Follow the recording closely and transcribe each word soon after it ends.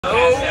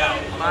Oh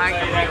my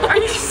God. Are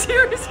you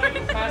serious right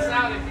now? Pass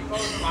out if you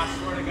close them, I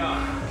swear to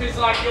God. Because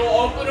like you'll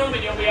open them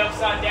and you'll be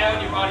upside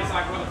down, your body's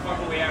like, where the fuck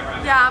are we at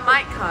right now? Yeah, I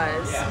might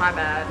cuss. Yeah. My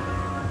bad.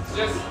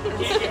 Just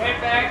keep your head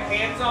back,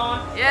 hands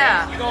on.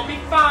 Yeah. You're gonna be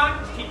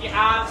fine. Keep your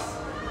eyes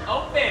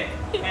open.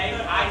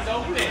 Okay? Eyes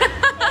open. Okay?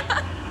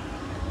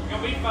 You're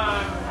gonna be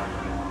fine.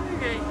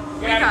 Okay.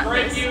 You're gonna have a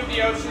great view of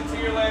the ocean to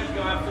your left. You're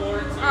gonna have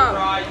Florida to your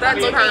right.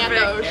 That's looking perfect. at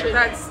the ocean.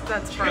 That's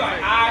perfect. You're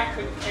like, I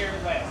couldn't care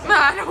less. No,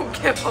 I don't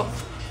give a.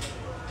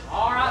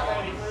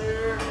 Alright, lady.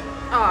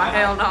 Oh,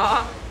 hell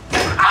no.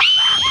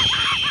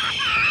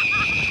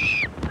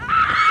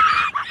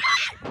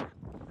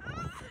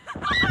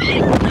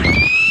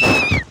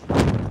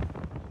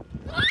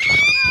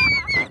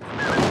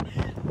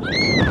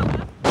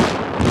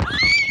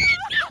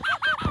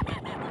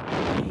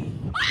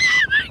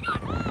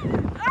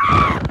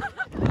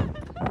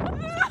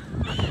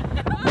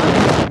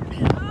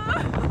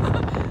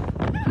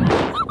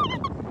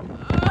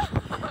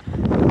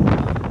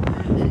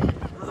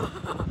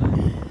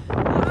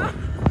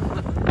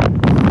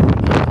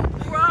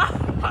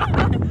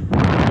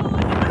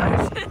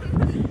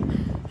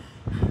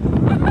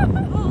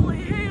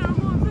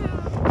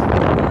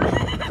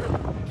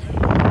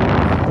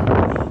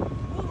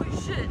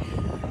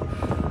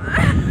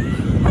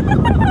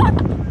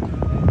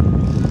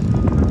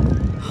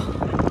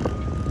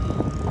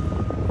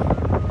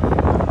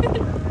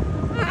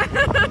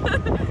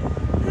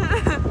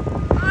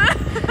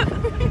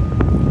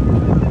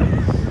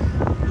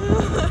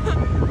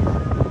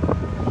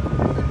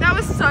 That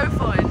was so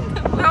fun.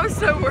 That was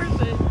so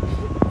worth it.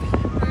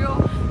 Real.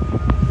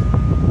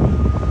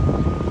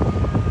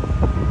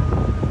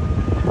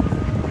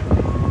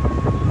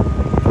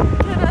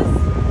 Get us.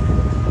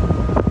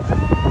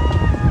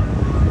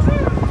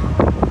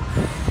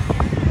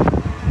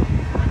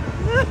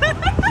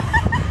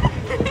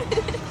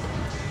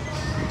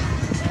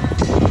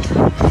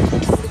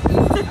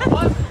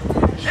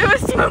 It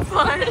was so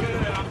fun. I'm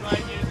glad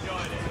you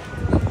enjoyed it.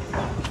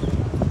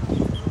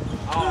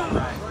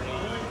 Alright.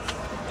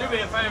 Do me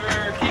a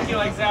favor, keep your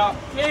legs out.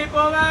 Keep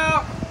them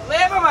out.